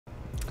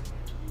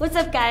What's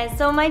up guys?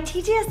 So my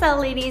TTSL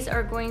ladies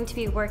are going to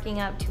be working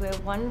up to a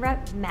 1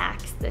 rep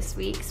max this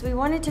week. So we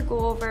wanted to go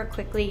over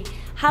quickly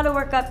how to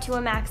work up to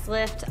a max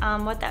lift,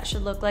 what that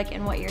should look like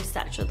and what your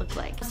set should look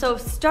like. So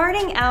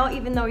starting out,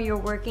 even though you're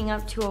working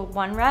up to a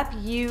 1 rep,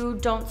 you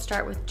don't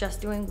start with just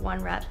doing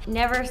 1 rep.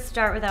 Never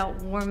start without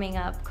warming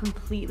up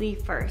completely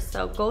first.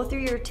 So go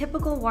through your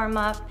typical warm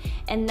up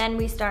and then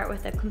we start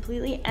with a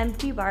completely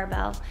empty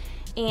barbell.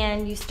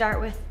 And you start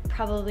with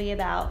probably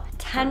about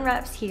 10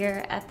 reps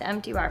here at the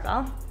empty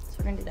barbell. So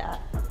we're gonna do that.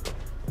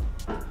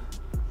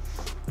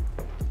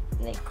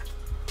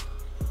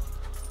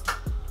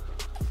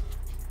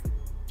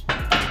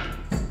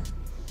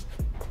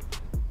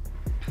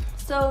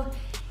 So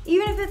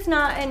even if it's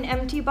not an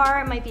empty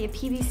bar, it might be a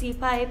PVC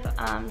pipe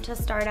to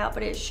start out,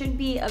 but it should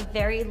be a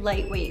very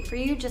lightweight for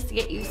you just to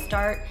get you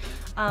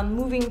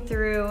moving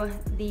through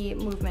the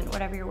movement,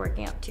 whatever you're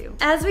working up to.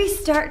 As we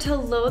start to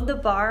load the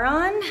bar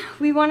on,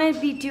 we want to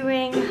be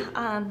doing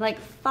like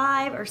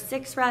 5 or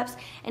 6 reps,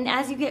 and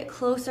as you get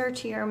closer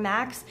to your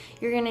max,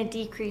 you're going to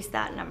decrease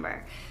that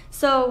number.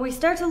 So we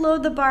start to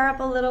load the bar up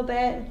a little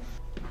bit.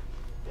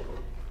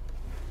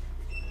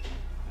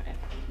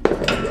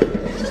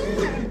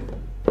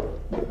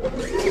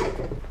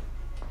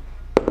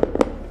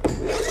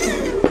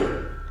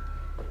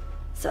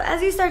 So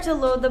as you start to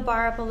load the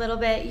bar up a little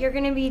bit, you're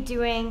gonna be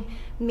doing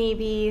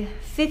maybe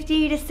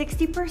 50 to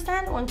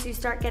 60% once you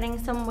start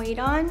getting some weight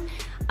on.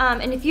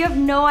 And if you have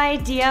no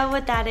idea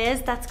what that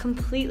is, that's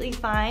completely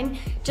fine.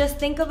 Just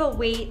think of a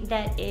weight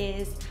that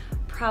is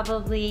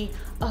probably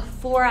a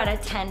 4 out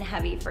of 10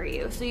 heavy for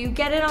you. So you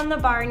get it on the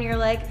bar and you're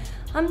like,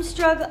 I'm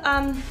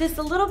struggling, this is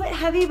a little bit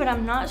heavy, but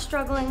I'm not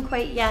struggling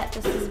quite yet.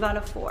 This is about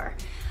a 4.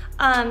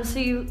 So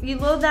you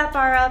load that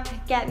bar up,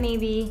 get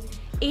maybe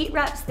 8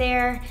 reps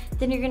there,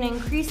 then you're gonna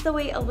increase the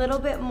weight a little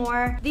bit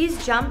more.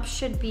 These jumps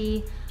should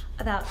be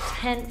about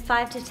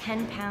 5 to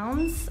 10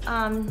 pounds,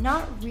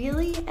 not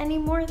really any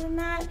more than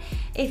that.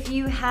 If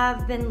you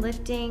have been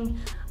lifting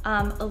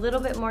a little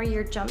bit more,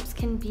 your jumps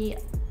can be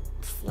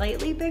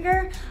slightly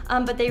bigger,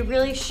 but they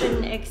really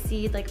shouldn't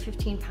exceed like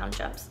 15-pound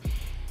jumps.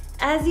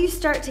 As you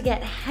start to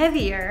get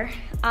heavier,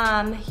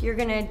 you're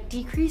gonna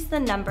decrease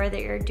the number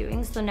that you're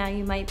doing. So now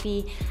you might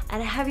be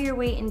at a heavier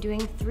weight and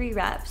doing 3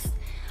 reps.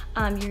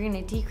 You're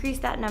gonna decrease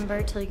that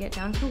number till you get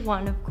down to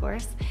 1, of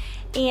course,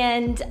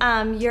 and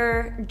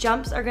your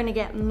jumps are gonna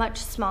get much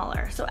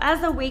smaller. So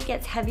as the weight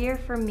gets heavier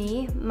for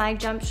me, my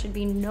jumps should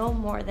be no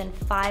more than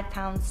 5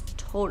 pounds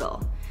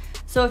total.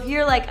 So if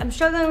you're like, I'm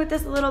struggling with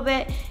this a little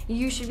bit,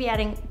 you should be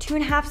adding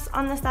 2.5s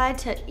on the side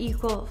to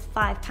equal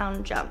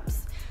 5-pound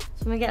jumps.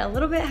 So I'm gonna get a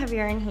little bit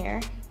heavier in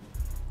here.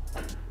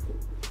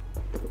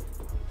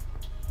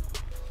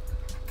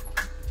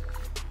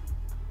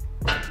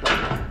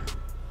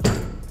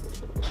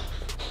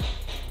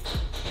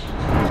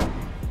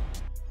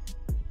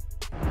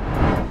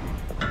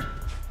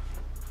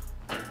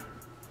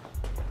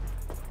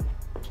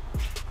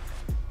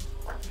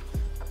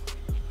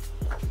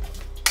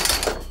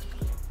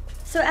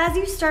 So as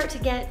you start to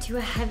get to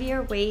a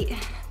heavier weight,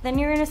 then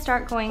you're gonna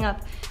start going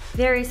up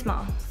very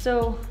small.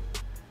 So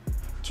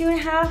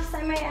 2.5s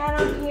I might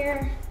add on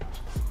here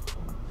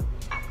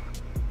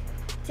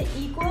to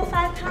equal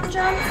 5-pound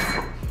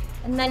jumps,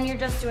 and then you're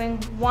just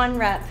doing 1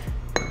 rep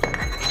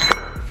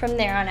from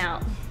there on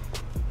out.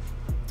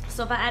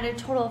 So if I added a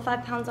total of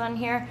 5 pounds on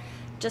here,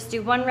 just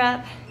do 1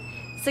 rep,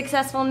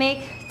 successful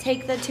make,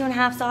 take the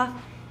 2.5s off,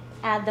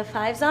 add the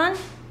 5s on.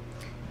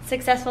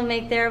 Successful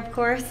make there, of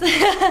course,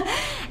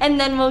 and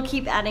then we'll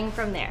keep adding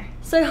from there.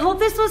 So I hope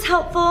this was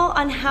helpful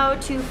on how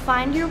to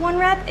find your 1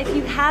 rep. If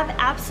you have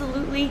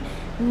absolutely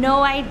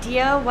no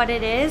idea what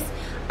it is,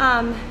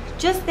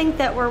 just think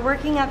that we're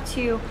working up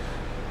to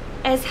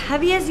as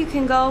heavy as you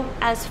can go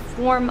as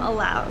form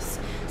allows.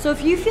 So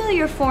if you feel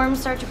your form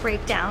start to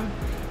break down,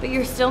 but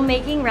you're still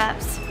making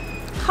reps,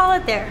 call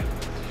it there.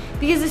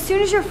 Because as soon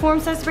as your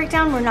form starts to break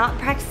down, we're not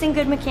practicing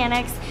good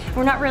mechanics,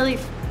 we're not really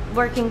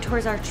working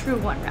towards our true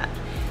 1 rep.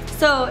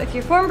 So if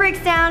your form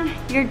breaks down,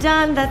 you're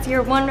done. That's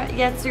your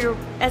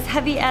as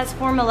heavy as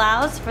form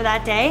allows for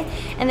that day,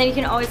 and then you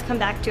can always come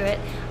back to it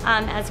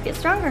as you get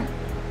stronger.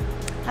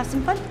 Have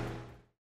some fun.